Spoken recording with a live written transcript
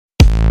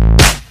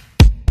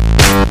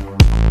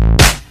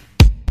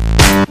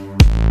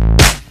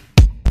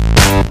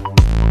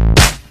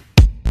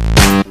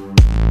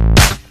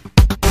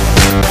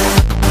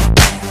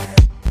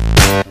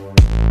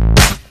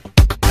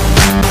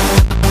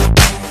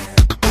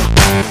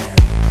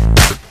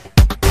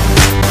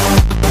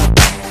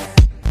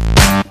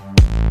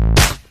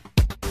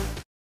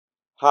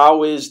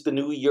How is the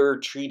new year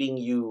treating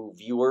you,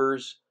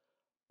 viewers?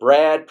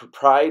 Brad,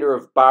 proprietor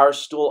of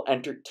Barstool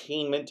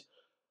Entertainment,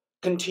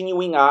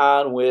 continuing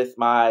on with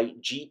my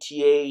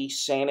GTA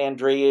San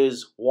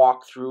Andreas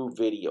walkthrough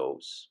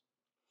videos.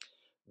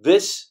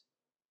 This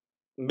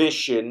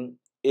mission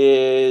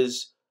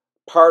is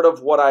part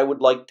of what I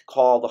would like to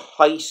call the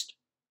heist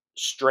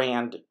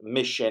strand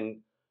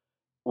mission,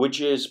 which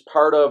is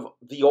part of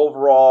the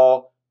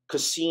overall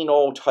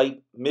casino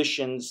type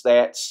missions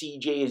that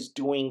CJ is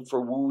doing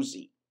for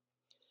Woozy.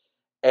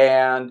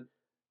 And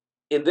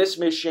in this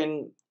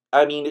mission,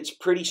 I mean, it's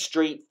pretty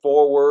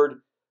straightforward,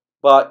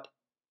 but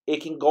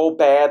it can go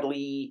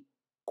badly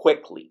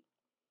quickly.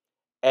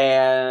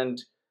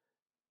 And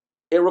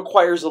it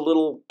requires a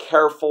little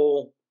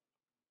careful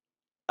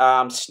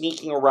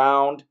sneaking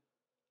around,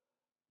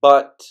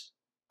 but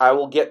I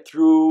will get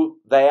through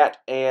that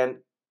and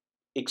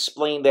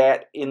explain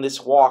that in this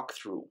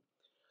walkthrough.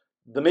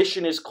 The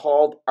mission is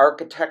called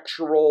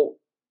Architectural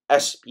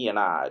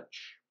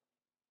Espionage.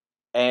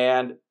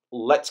 And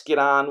let's get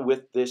on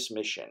with this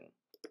mission.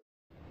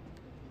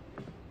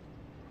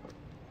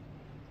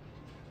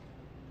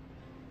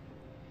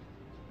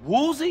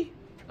 Woozy?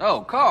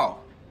 Oh,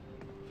 Carl.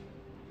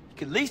 You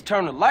could at least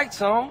turn the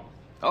lights on.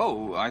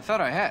 Oh, I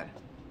thought I had.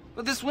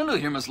 But this window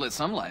here must let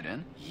some light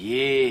in.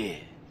 Yeah,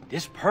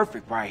 this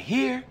perfect right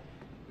here.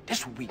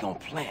 This what we gonna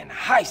plan the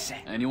heist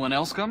at. Anyone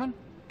else coming?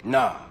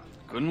 Nah,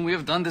 Couldn't we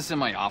have done this in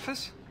my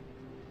office?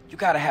 you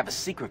gotta have a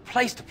secret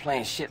place to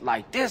plan shit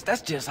like this.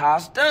 That's just how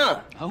it's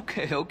done.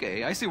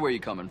 Okay, I see where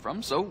you're coming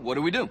from. So, what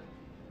do we do?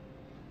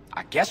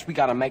 I guess we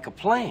gotta make a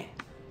plan.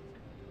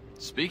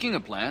 Speaking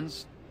of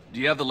plans, do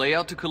you have the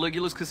layout to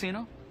Caligula's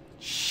casino?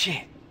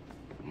 Shit.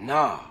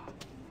 Nah.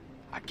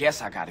 I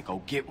guess I gotta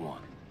go get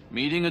one.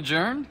 Meeting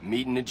adjourned?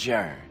 Meeting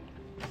adjourned.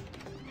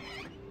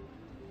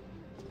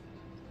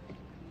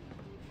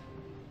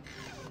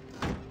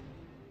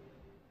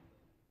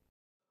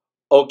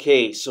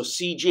 Okay, so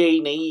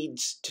CJ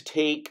needs to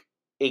take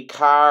a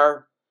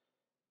car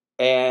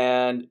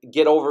and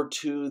get over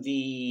to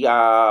the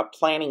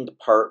planning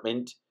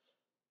department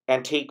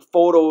and take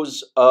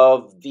photos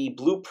of the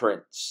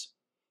blueprints.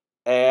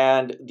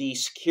 And the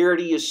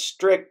security is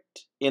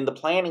strict in the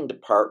planning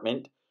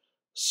department,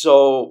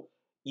 so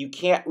you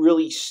can't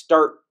really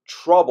start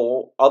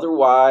trouble.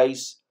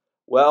 Otherwise,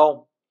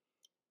 well,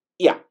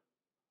 yeah.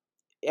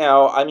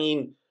 I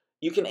mean,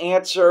 you can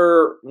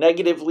answer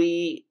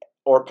negatively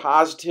or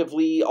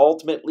positively.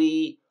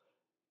 Ultimately,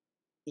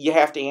 you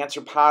have to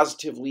answer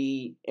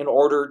positively in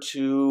order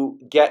to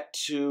get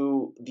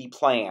to the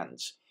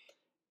plans.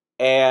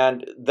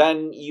 And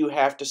then you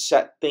have to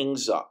set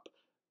things up.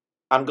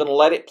 I'm going to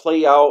let it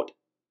play out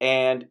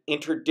and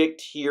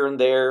interdict here and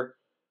there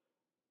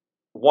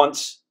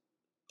once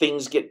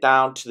things get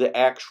down to the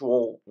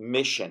actual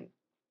mission.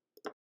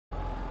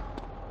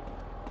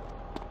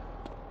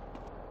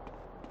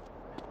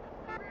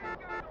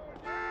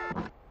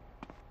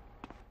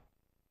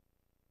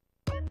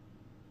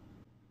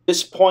 At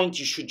this point,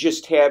 you should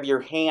just have your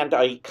hand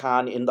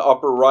icon in the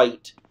upper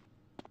right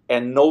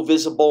and no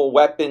visible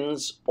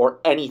weapons or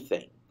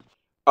anything.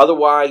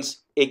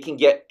 Otherwise, it can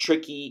get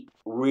tricky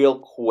real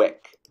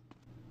quick.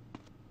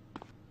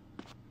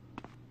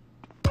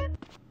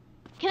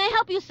 Can I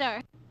help you,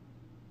 sir?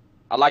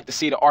 I'd like to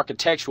see the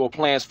architectural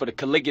plans for the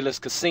Caligula's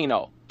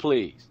casino,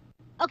 please.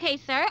 Okay,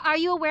 sir. Are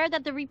you aware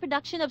that the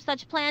reproduction of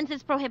such plans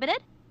is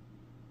prohibited?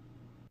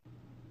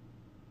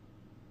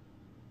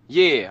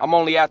 Yeah, I'm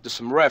only after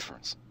some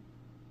reference.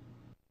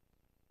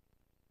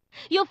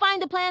 You'll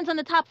find the plans on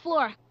the top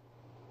floor.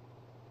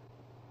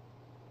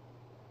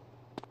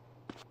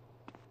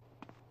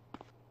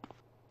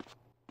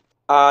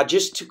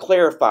 Just to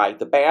clarify,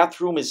 the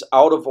bathroom is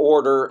out of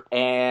order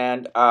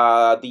and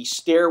the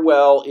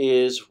stairwell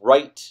is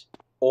right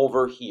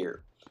over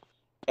here.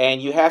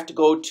 And you have to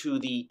go to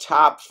the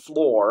top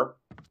floor.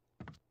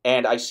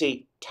 And I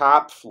say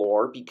top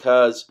floor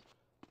because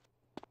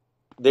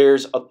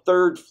there's a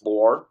third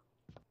floor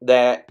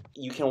that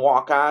you can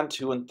walk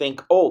onto and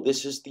think, oh,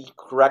 this is the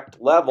correct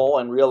level,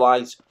 and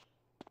realize,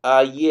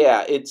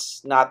 yeah,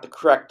 it's not the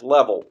correct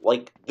level.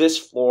 Like this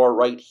floor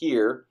right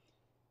here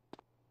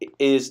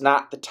is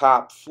not the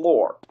top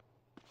floor.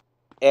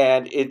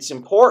 And it's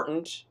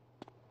important,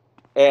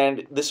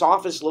 and this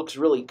office looks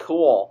really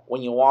cool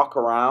when you walk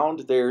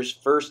around. There's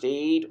first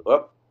aid,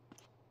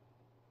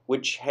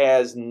 which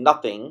has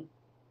nothing.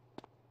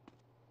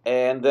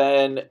 And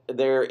then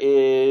there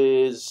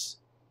is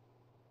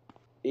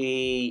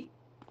a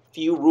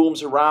few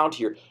rooms around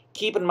here.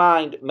 Keep in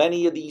mind,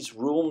 many of these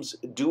rooms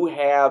do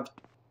have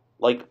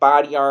like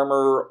body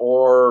armor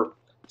or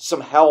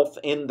some health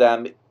in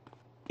them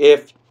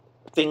if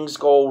things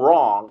go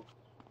wrong.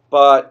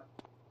 But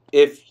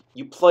if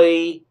you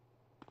play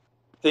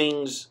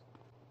things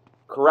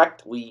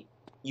correctly,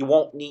 you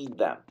won't need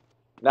them.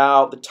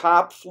 Now, the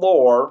top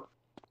floor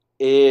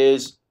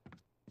is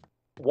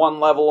one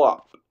level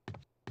up.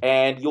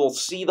 And you'll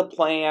see the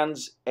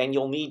plans, and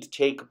you'll need to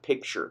take a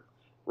picture.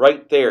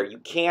 Right there. You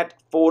can't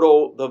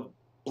photo the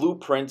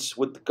blueprints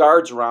with the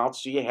guards around,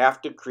 so you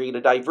have to create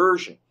a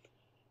diversion.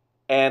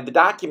 and the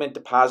document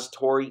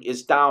depository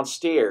is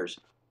downstairs.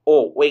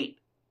 Oh, wait,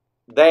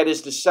 that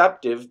is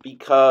deceptive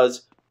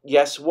because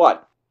guess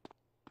what?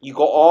 You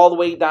go all the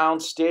way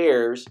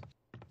downstairs,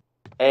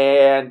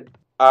 and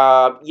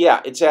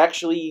yeah, it's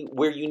actually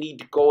where you need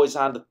to go is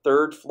on the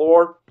 3rd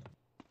floor,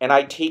 and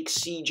I take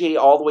CJ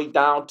all the way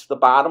down to the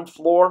bottom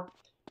floor.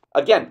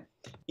 Again,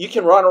 you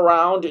can run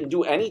around and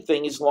do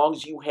anything as long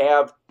as you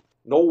have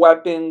no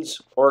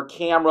weapons or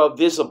camera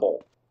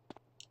visible.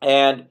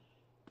 And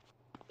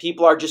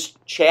people are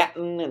just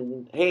chatting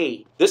and,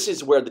 hey, this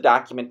is where the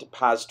document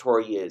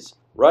depository is,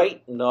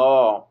 right?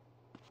 No.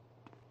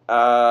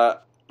 Can't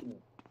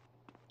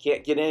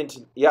get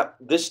into, yep,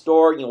 this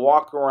door, you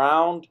walk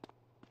around.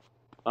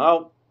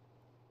 Oh,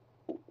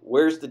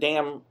 where's the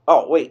damn,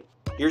 oh, wait,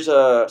 here's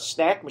a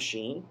snack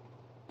machine,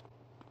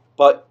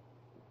 but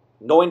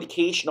no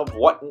indication of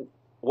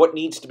what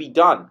needs to be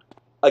done.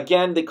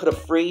 Again, they could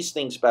have phrased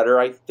things better.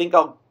 I think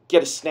I'll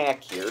get a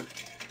snack here.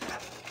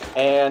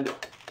 And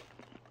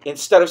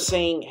instead of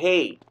saying,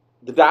 hey,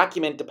 the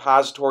document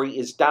depository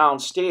is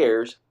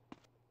downstairs,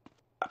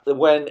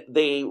 when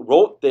they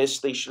wrote this,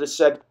 they should have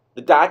said,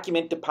 the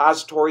document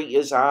depository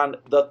is on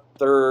the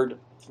 3rd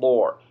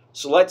floor.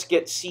 So let's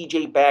get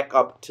CJ back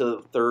up to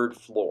the 3rd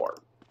floor.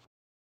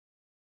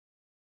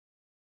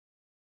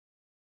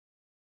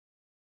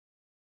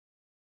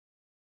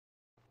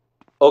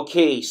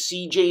 Okay,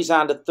 CJ's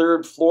on the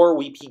 3rd floor.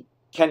 We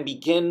can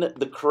begin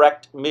the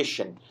correct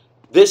mission.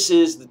 This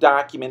is the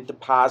document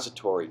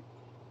depository.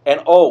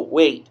 And oh,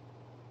 wait,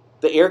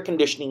 the air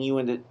conditioning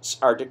units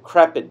are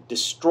decrepit.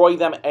 Destroy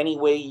them any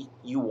way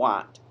you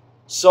want.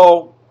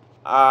 So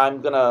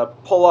I'm going to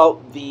pull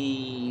out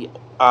the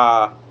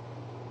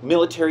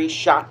military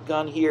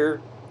shotgun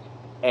here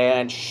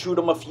and shoot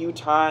them a few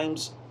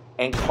times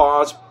and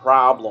cause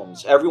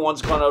problems.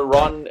 Everyone's going to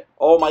run.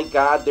 Oh my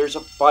God, there's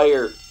a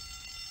fire.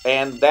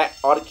 And that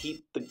ought to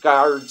keep the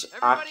guards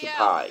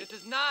occupied.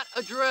 This is not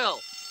a drill.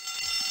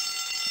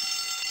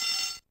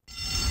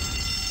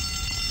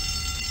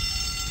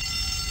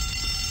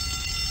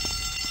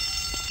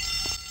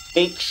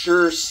 Make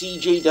sure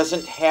CJ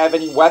doesn't have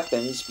any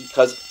weapons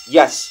because,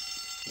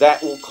 yes,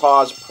 that will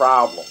cause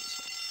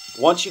problems.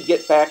 Once you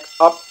get back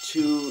up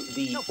to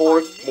the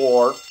 4th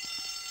floor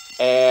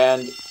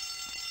and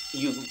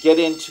you get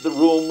into the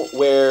room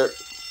where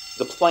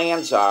the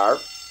plans are,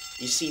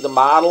 you see the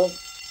model,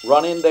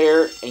 run in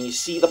there and you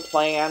see the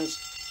plans,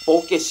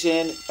 focus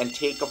in and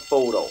take a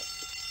photo.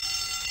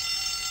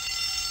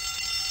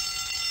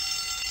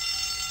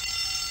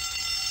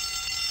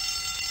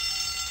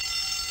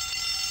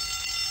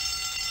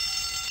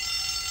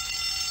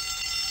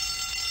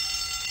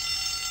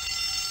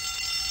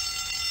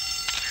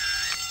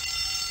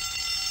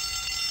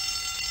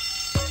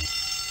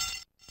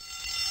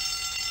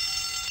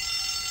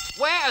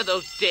 Where are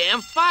those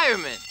damn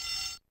firemen?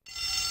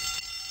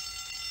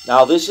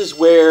 Now this is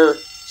where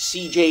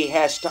CJ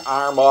has to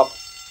arm up,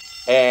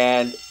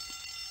 and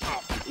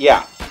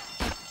yeah,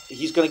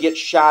 he's going to get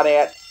shot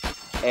at,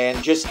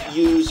 and just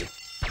use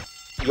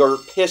your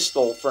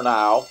pistol for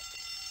now,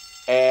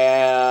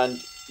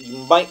 and you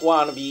might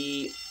want to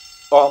be,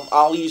 well,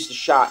 I'll use the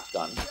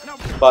shotgun,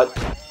 but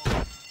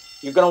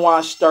you're going to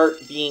want to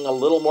start being a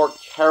little more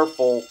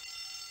careful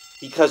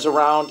because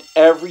around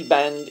every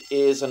bend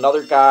is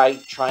another guy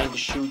trying to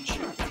shoot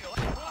you.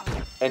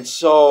 And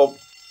so,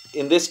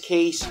 in this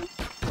case,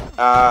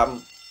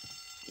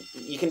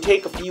 you can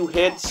take a few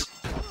hits,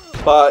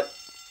 but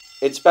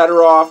it's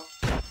better off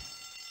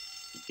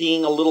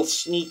being a little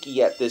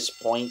sneaky at this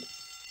point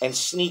and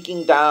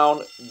sneaking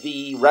down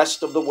the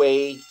rest of the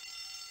way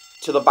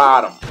to the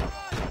bottom.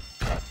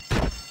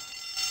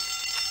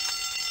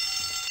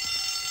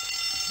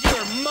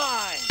 You're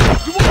mine!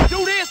 You wanna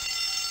do this?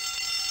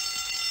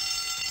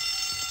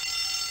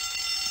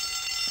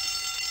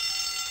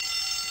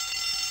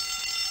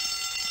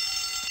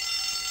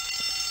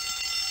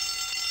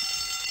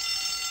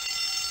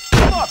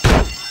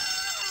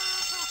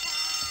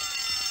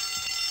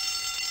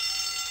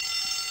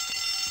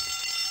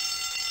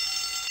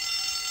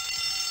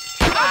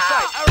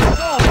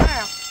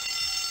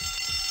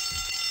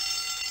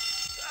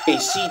 Okay,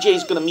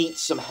 CJ's going to meet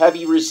some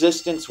heavy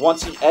resistance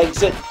once he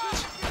exits.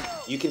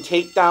 You can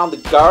take down the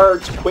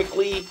guards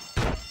quickly,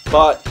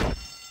 but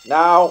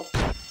now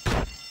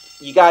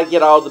you got to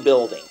get out of the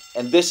building.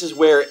 And this is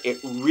where it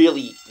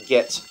really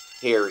gets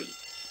hairy.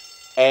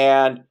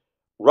 And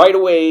right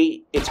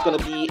away, it's going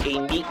to be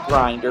a meat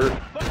grinder.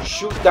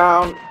 Shoot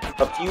down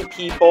a few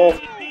people,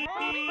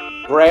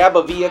 grab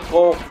a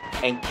vehicle,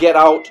 and get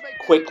out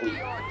quickly.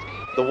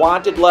 The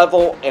wanted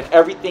level and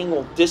everything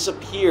will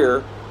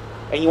disappear.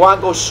 And you want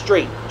to go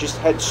straight. Just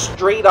head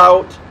straight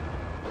out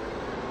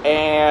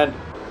and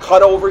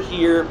cut over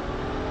here,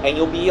 and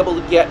you'll be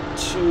able to get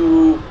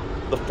to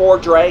the 4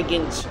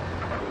 dragons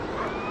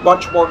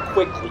much more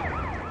quickly.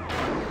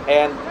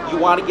 And you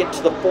want to get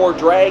to the 4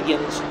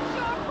 dragons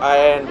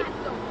and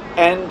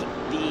end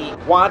the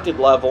wanted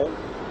level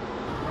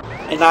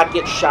and not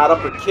get shot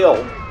up or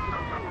killed.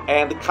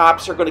 And the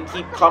cops are going to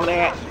keep coming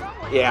at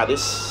you. Yeah,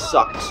 this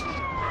sucks.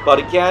 But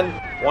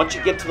again, once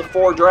you get to the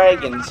 4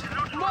 dragons,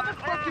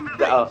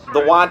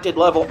 the wanted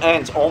level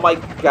ends. Oh my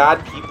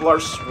god, people are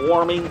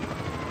swarming.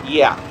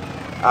 Yeah.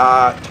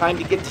 Time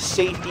to get to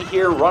safety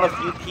here, run a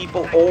few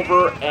people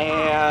over,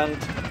 and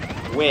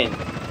win.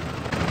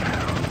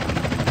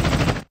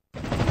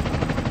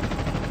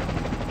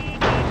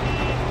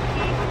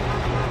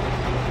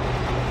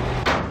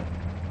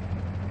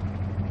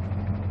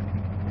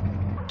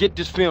 Get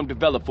this film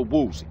developed for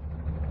Woozie.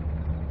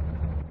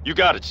 You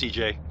got it,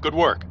 CJ. Good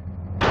work.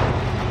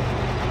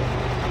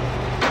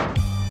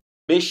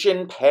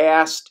 Mission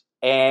passed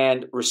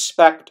and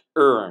respect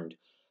earned.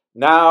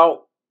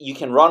 Now you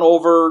can run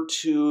over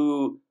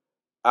to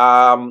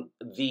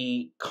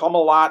the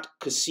Camelot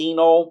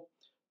Casino,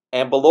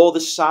 and below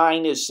the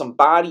sign is some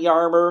body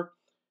armor.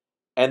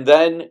 And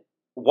then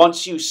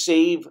once you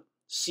save,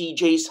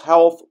 CJ's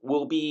health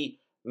will be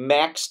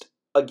maxed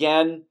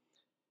again,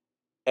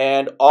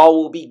 and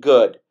all will be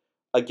good.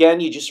 Again,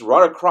 you just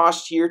run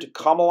across here to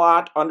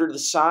Camelot under the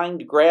sign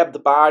to grab the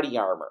body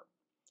armor,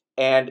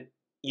 and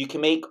you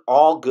can make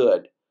all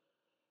good.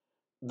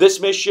 This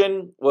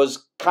mission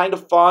was kind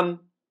of fun,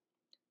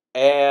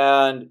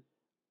 and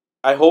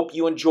I hope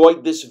you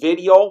enjoyed this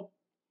video.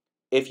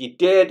 If you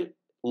did,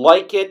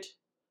 like it.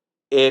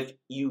 If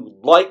you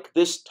like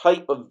this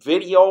type of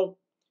video,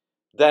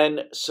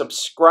 then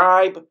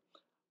subscribe.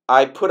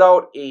 I put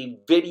out a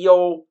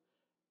video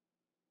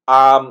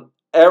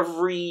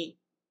every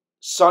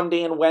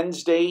Sunday and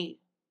Wednesday,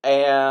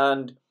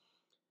 and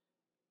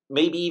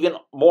maybe even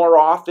more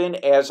often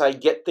as I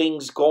get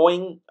things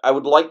going. I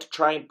would like to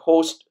try and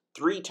post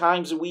 3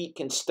 times a week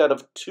instead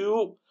of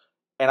 2,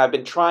 and I've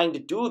been trying to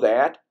do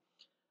that.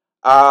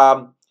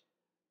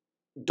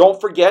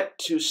 Don't forget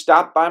to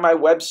stop by my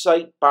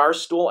website,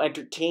 Barstool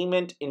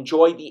Entertainment.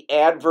 Enjoy the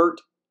advert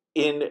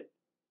in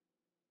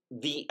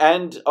the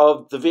end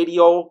of the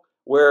video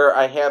where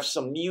I have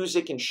some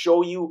music and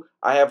show you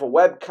I have a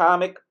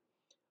webcomic.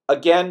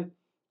 Again,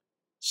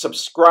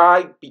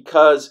 subscribe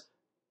because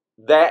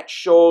that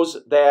shows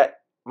that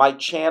my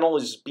channel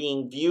is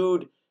being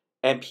viewed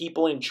and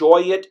people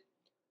enjoy it.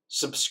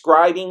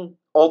 Subscribing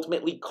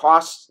ultimately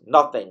costs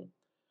nothing.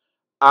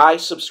 I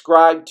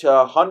subscribe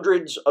to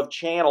hundreds of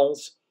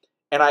channels,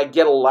 and I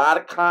get a lot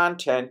of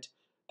content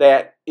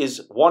that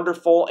is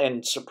wonderful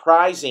and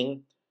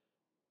surprising,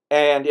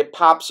 and it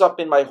pops up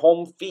in my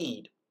home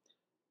feed.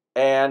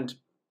 And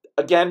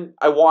again,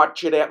 I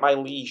watch it at my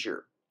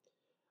leisure.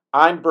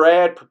 I'm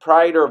Brad,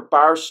 proprietor of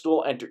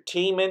Barstool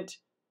Entertainment.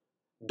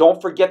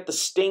 Don't forget the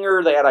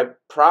stinger that I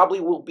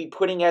probably will be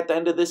putting at the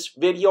end of this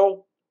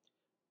video.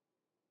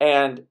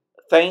 And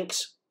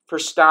thanks for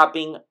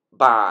stopping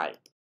by.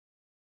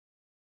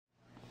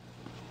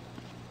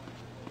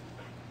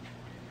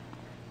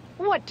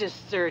 What does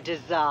Sir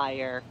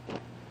desire?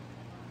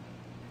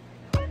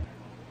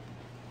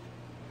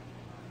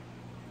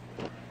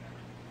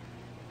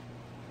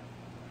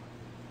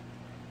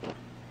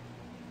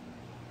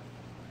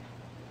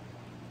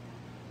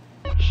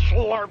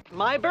 Slurp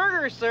my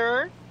burger,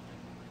 sir.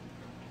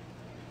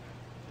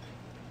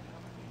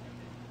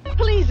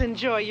 Please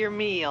enjoy your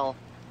meal.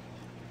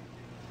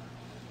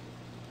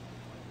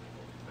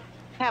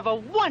 Have a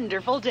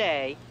wonderful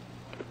day.